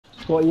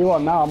What are you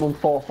on now? I'm on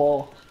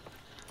 4-4. What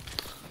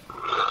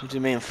do you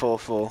mean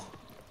 4-4?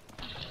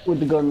 With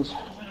the guns.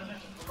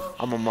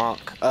 I'm on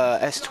Mark.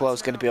 S12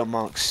 is going to be on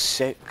Mark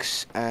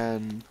 6,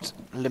 and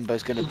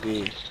Limbo's going to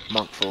be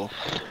Mark 4.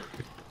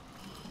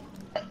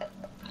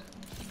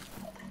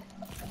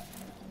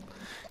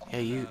 Yeah,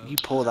 you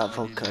pour that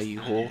vodka, you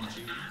whore.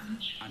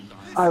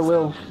 I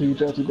will, you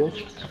dirty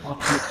bitch.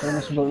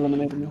 This is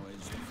eliminating you.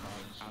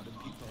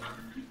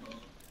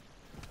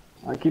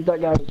 I keep that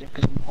guy with you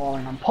because I'm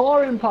pouring. I'm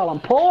pouring, pal, I'm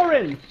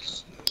pouring!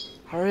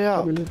 Hurry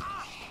up.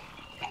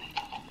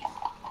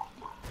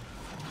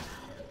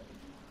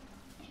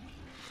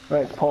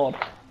 Right, it's poured.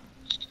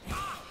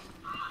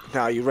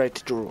 Now, you ready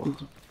to draw?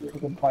 You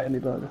can bite any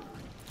burger.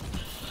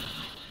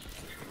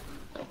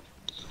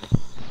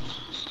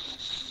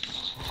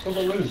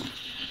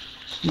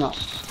 No.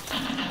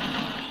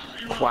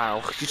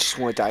 Wow, you just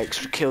wanted that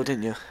extra kill,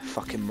 didn't you?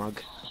 Fucking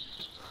mug.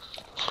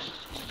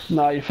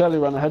 Nah, you fairly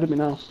ran ahead of me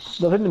now.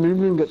 I think the moon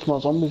room gets more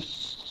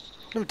zombies.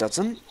 No, it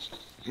doesn't.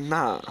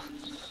 Nah.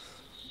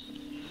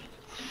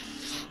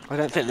 I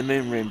don't think the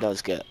moon room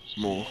does get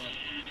more.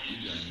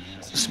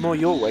 It's more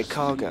your way,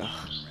 cargo.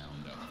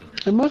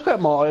 It must get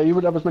more, you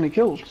would have as many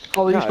kills.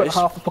 Although you No, spent it's...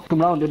 half the fucking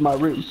round in my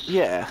room.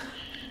 Yeah.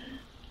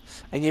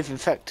 And you've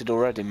infected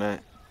already,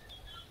 mate.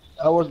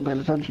 I wasn't paying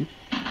attention.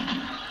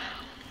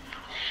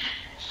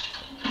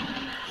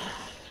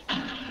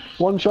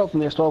 One shot from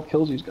the S12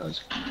 kills these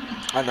guys.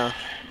 I know.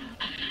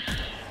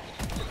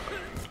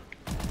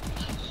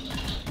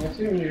 I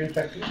see when you're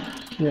infected.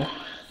 Yeah.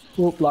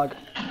 Whoop, lag.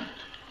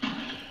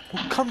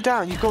 Well, come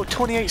down, you've got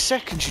 28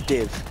 seconds, you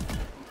div.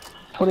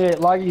 28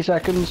 laggy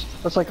seconds.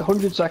 That's like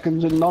 100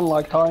 seconds in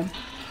non-lag time.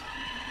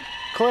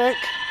 Quick.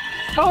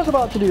 I was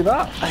about to do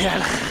that.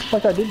 Yeah.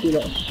 Like I did do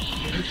that.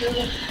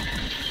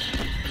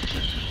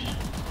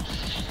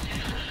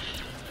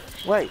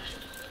 Wait.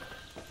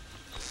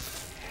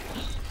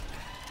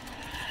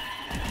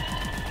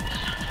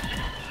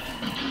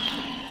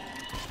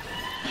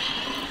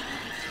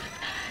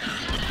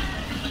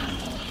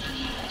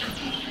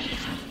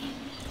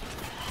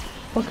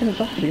 Fucking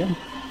adopted again.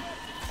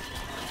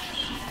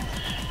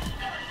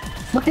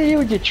 Look at you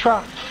with your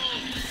trap.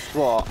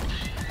 What?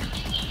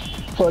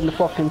 Putting the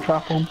fucking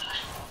trap on.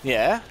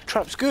 Yeah,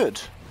 trap's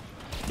good.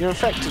 You're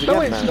infected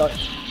No, again, it's man. not.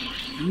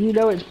 You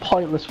know it's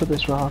pointless for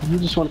this round. You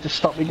just wanted to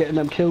stop me getting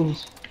them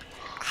kills.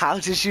 How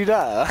did you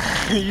know?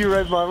 You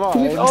read my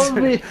mind. It's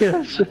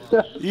obvious.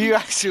 You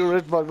actually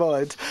read my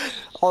mind.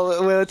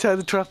 When I turned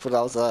the trap on,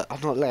 I was like, I'm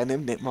not letting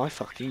him nick my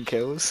fucking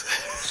kills.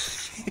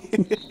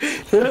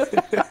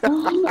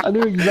 I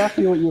knew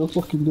exactly what you were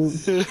fucking doing.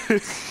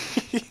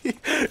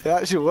 It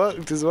actually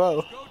worked as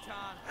well.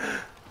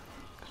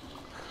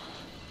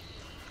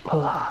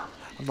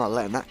 I'm not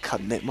letting that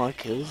cunt nick my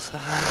kills.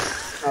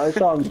 I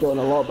thought I was doing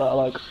a lot better,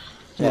 like,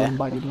 Yeah.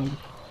 baggy.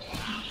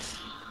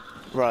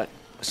 Right,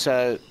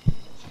 so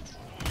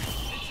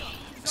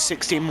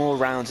 16 more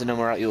rounds and then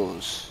we're at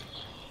yours.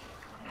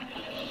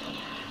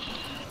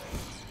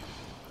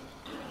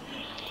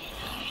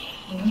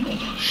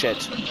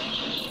 Shit.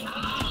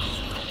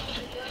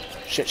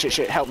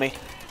 Shit, help me.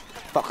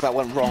 Fuck, that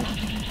went wrong.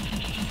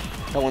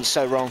 That went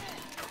so wrong.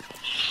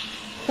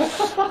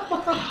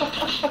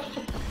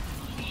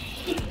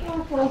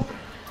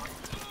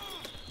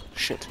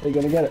 Shit. Are you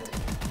gonna get it?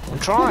 I'm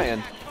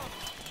trying.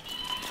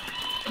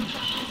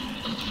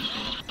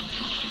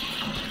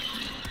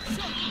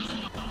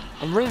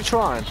 I'm really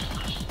trying.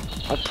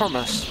 I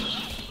promise.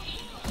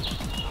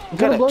 I'm Get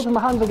gonna it. blow from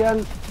my hands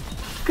again.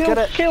 Kill, Get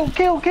it.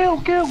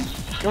 kill.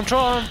 I'm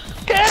trying.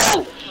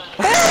 Kill!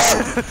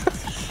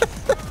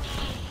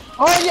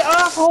 Oh, you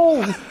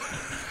asshole!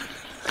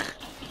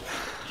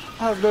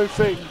 I have no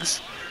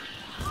things.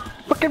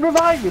 Fucking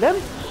revive me then.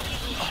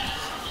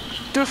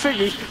 Do a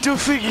thingy,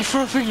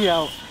 throw a thingy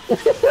out.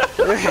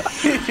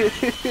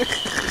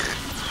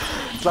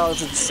 That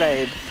was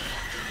insane.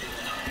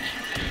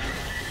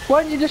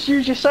 Why don't you just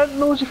use your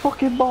sentinels, you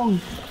fucking bong?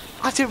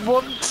 I didn't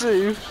want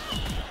to.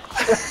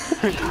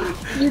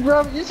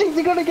 You think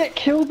they're gonna get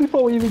killed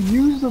before we even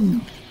use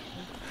them?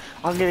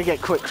 I'm gonna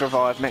get quick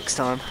revive next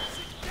time.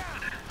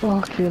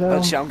 Fucking hell.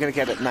 Actually, I'm gonna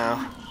get it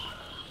now.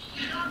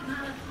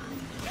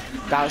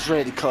 That was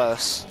really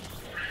close.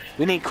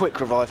 We need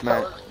quick revive,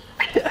 mate.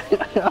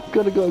 I'm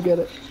gonna go get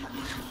it.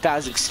 That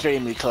was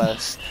extremely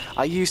close.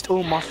 I used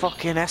all my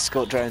fucking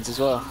escort drones as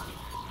well.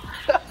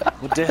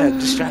 What the heck,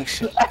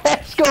 distraction?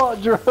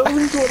 Escort drones, what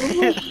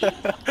the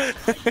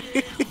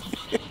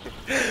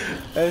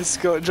fuck?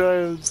 Escort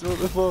drones, what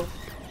the fuck?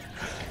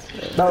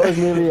 That was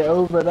nearly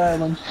over there,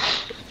 man.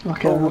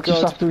 Okay, Oh my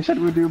just God. after we said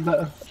we'd do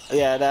better.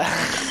 Yeah, no.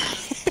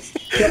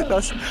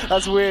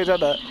 that's weird,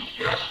 isn't it?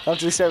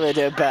 After we said we were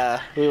doing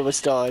better, we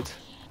almost died.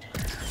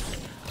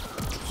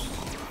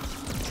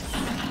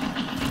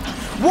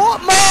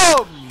 What,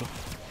 Mom?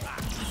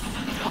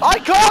 I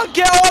can't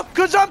get off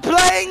because I'm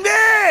playing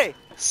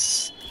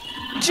this!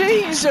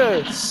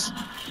 Jesus!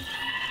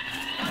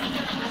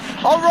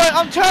 Alright,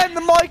 I'm turning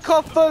the mic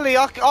off fully.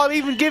 I'll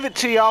even give it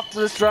to you after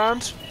this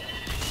round.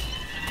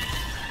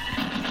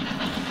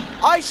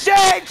 I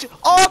said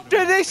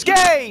after this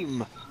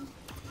game!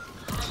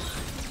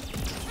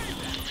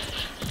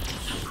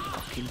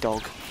 Fucking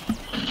dog.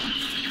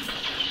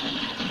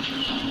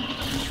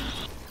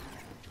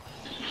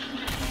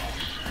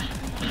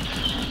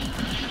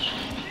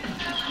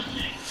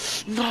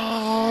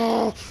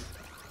 No!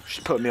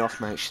 She's putting me off,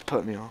 mate. She's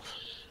putting me off.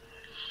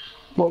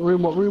 What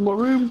room, what room, what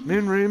room?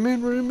 Moon room,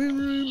 moon room, moon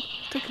room.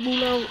 Take them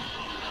all out.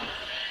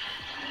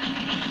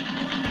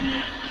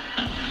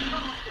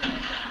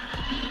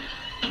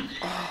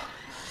 Oh,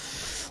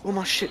 all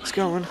my shit's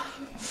going.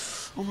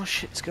 All my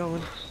shit's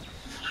going.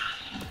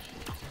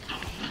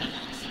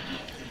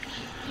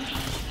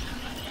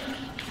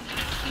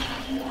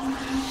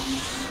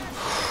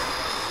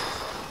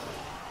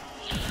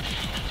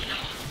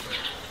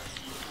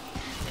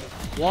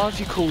 Why have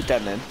you called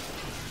them in?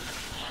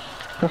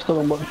 Press the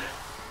wrong button.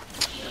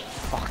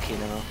 Fucking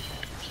hell.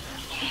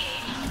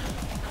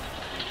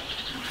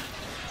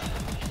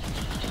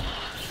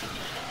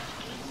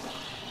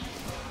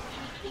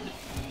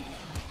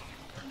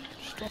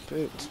 Stop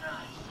it.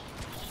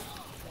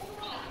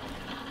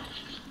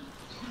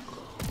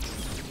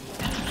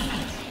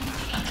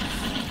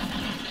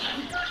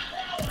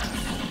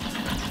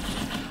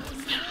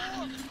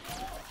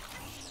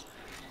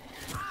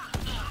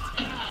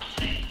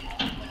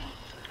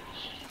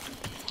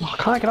 Oh, I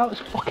can't get out of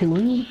this fucking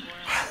room.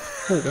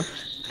 There we go.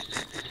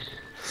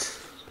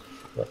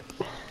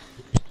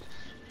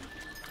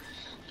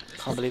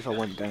 Can't believe I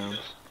went down.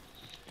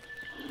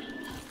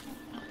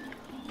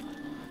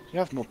 You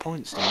have more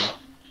points than me.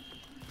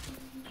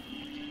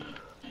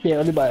 Yeah,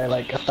 only by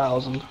like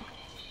 1,000.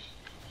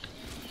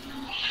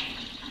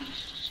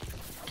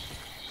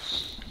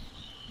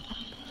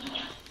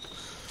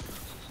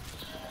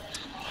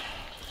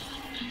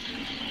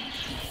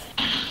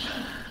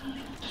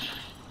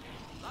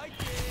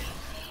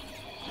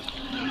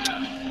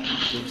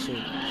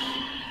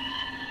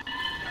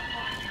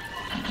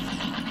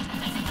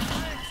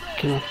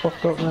 Can I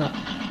fucked up there?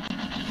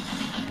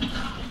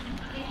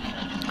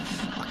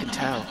 I can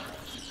tell.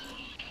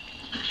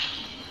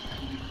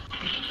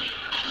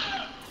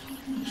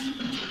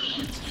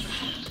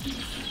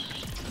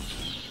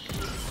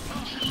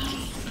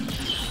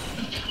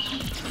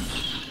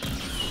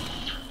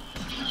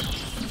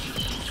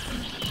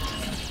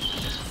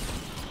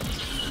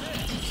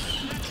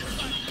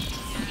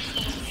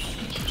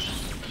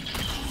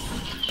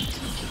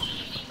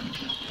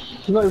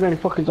 There's not even any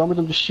fucking zombies,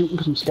 I'm just shooting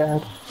because I'm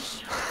scared.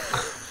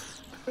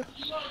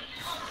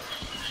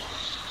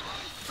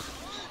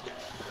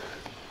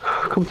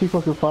 Come too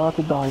fucking far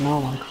to die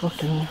now, man.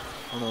 Fucking hell.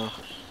 I know.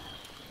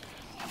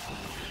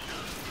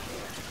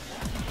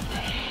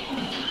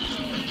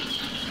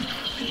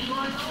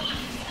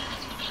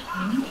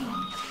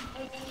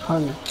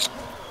 Hang on.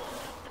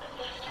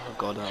 I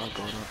got it, I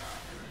got it.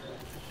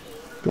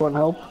 You want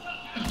help?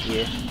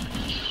 Yeah.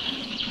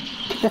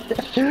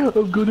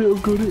 I've got it,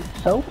 I've got it.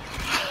 Help?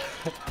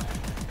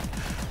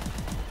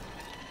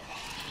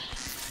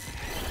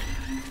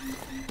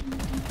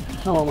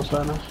 I'm almost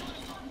there now.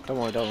 Don't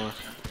worry, don't worry.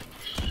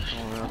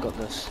 Don't worry, I got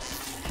this.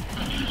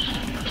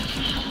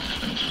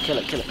 Kill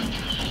it, kill it.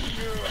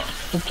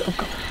 I've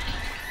got...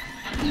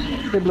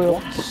 They blew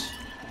up.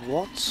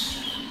 What?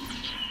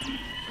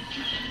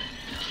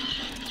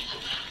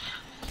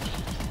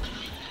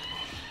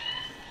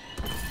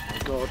 Oh my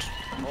god.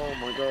 Oh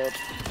my god.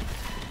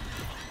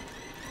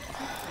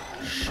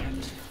 Oh,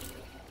 shit.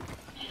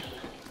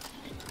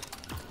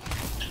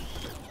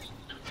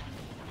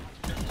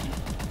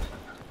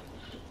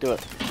 Do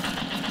it.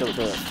 Do it,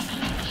 do it.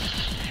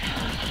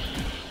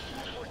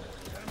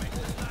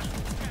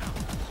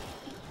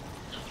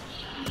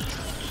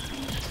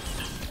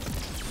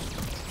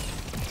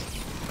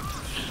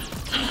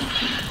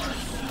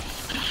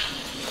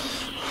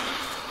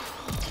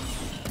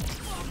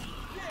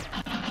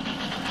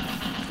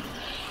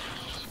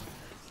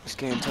 It's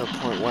getting to a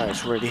point where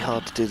it's really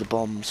hard to do the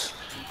bombs.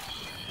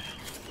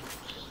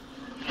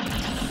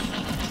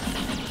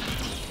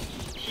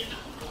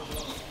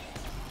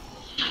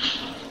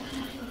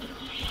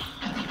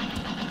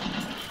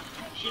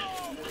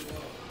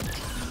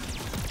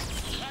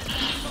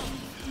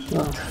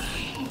 No.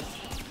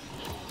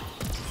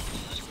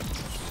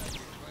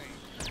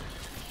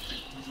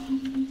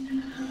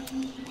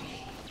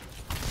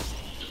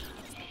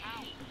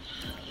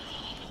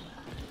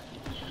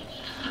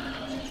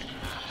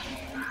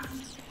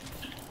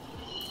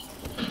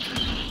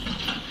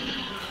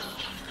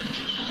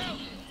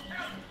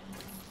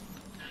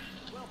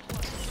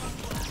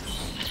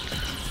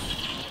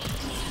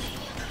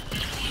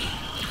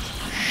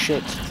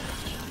 Shit.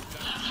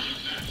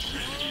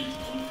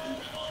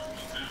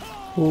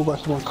 Oh,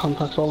 there's some more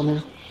contacts all in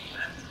here.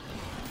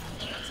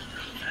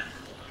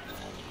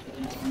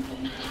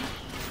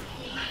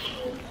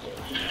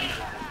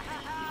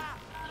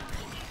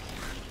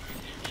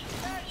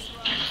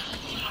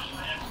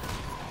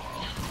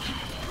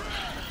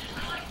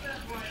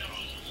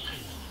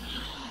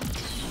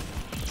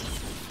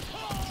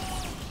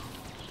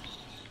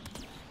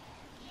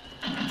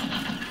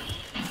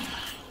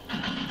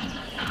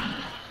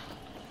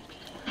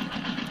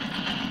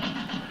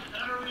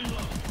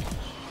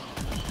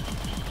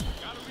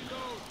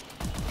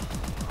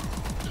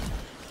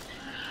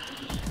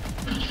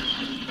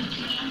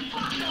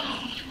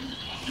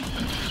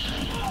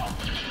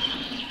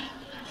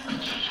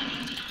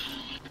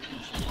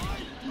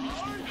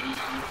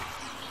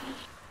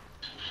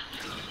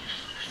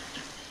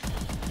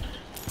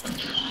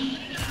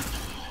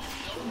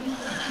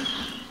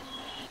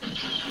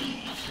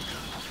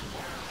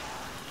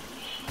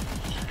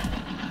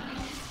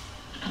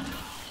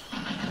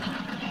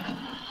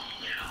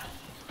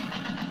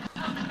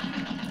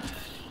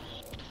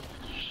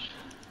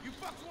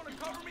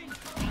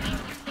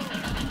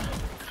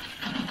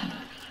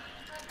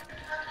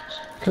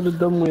 Could have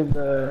done with.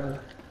 Oh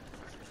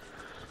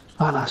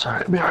no,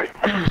 sorry, it'll be alright.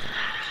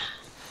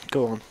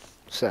 Go on,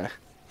 say.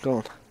 Go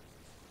on.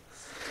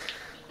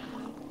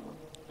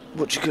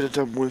 What you could have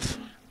done with?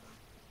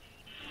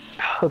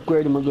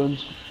 Upgrading my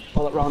guns.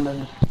 All that round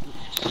there.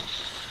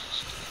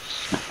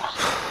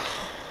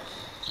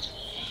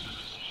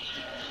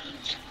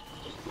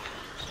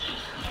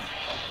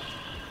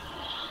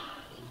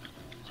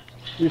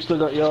 You still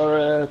got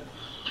your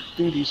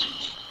duties?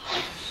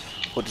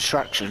 What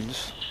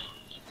distractions?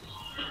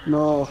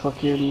 No,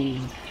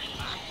 fucking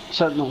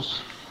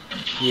sentinels.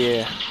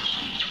 Yeah.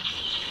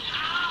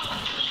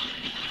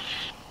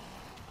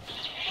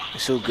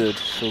 It's all good,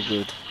 it's all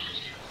good.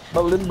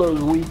 But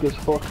Limbo's weak as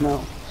fuck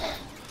now.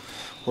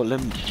 What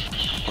limb?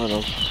 I don't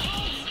know.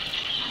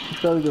 It's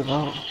very good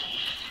out.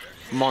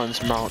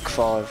 Mine's Mark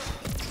 5.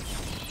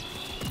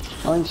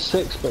 Mine's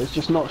 6, but it's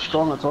just not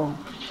strong at all.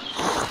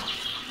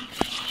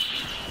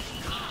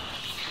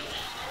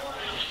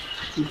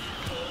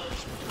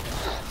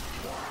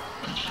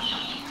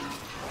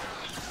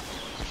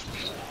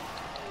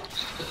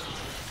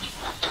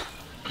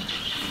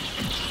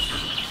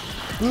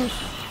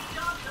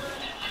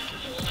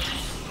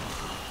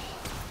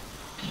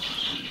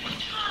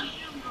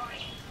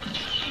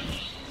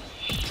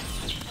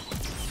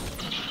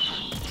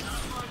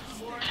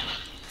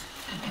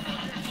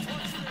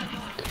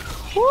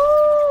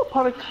 Woo!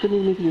 Panic didn't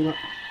even need to do that.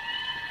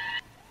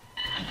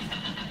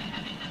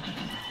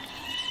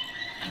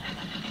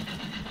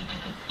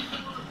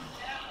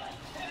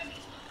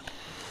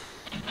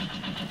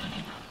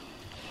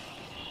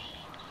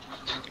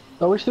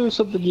 I wish there was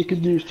something you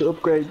could use to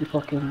upgrade your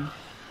fucking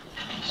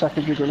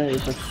secondary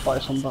grenades, like buy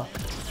some back.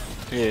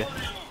 Yeah.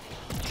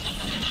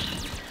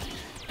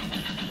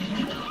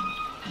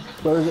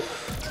 Where is it?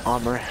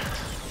 Armory.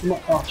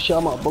 Oh shit,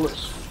 I'm out of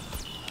bullets.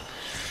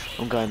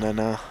 I'm going there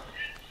now.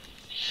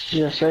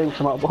 Yeah, same,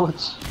 I'm out of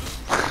bullets.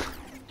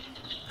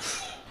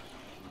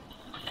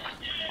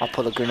 I'll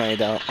pull a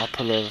grenade out, I'll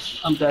pull a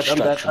I'm dead,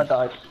 distraction. I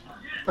died.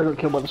 I got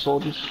killed by the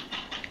soldiers.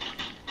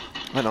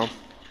 Hang on.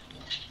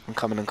 I'm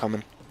coming, I'm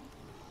coming.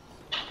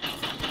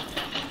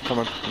 Come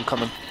on, I'm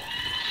coming.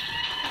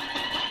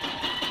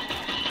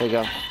 There you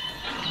go.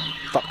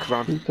 Fuck,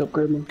 run. Need to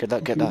upgrade me. Get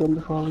that, get I'll that. do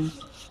them before I leave.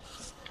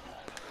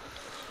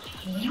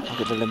 I'll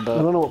get the I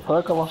limbo. don't know what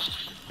perk I lost.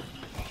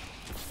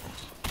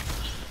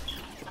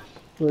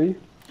 Where are you?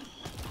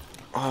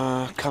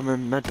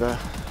 Coming, medbay.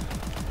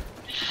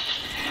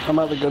 I'm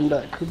at the gun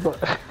deck, but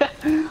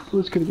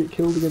who's gonna get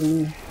killed again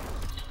in here?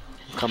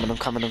 I'm coming, I'm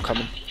coming, I'm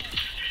coming.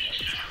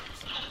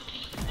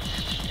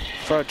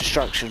 Throw a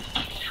distraction.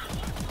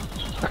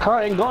 I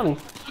can't, ain't got any.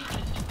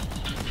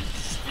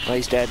 Oh,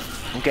 he's dead.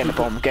 I'm getting the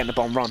bomb, I'm getting the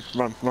bomb. Run,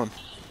 run, run.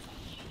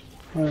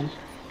 Run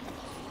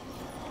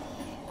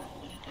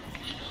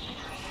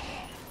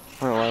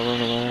away,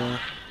 run away.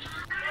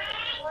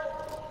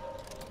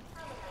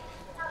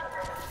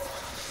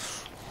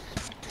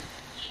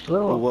 I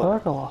don't know what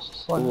perk I lost.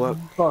 It's like,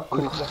 oh,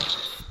 quick.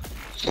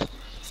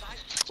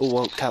 All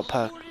worked out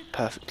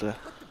perfectly.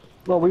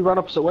 Well, we ran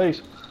opposite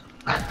ways.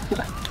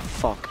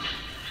 Fuck.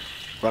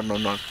 Run,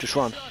 run, run. Just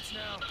run.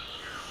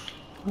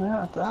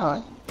 Yeah,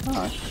 alright.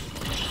 Alright.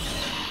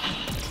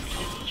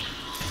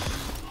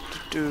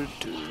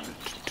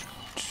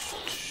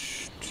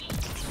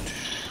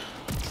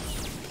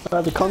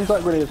 The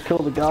contact grenades kill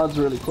the guards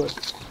really quick.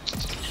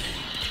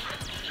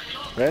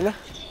 Really?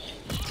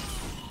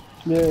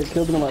 Yeah, it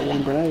killed them in like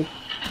one grenade.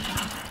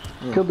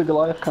 Killed the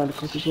Goliath kind of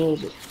quick as well,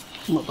 but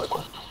not that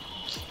quick.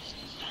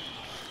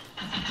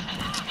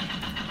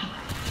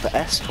 The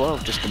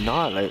S12 just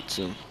annihilates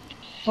them.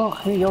 Oh,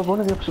 hey, you're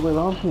running the opposite way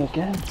around from me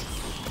again.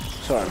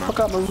 Sorry, man. Fuck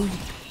out my room.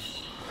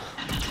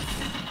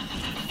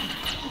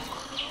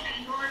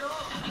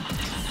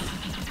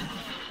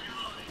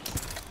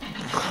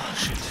 Oh,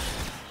 shit.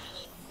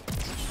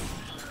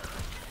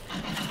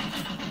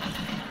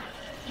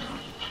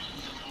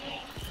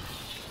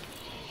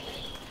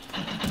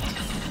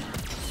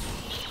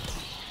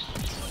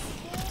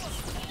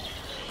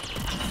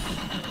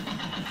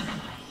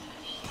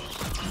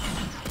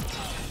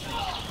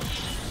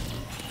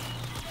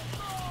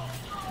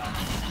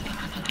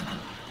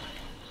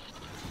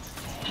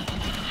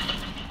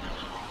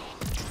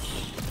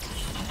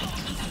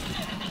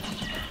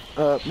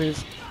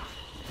 Move.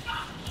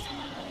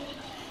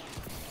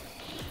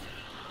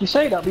 You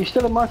say that, but you're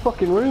still in my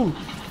fucking room.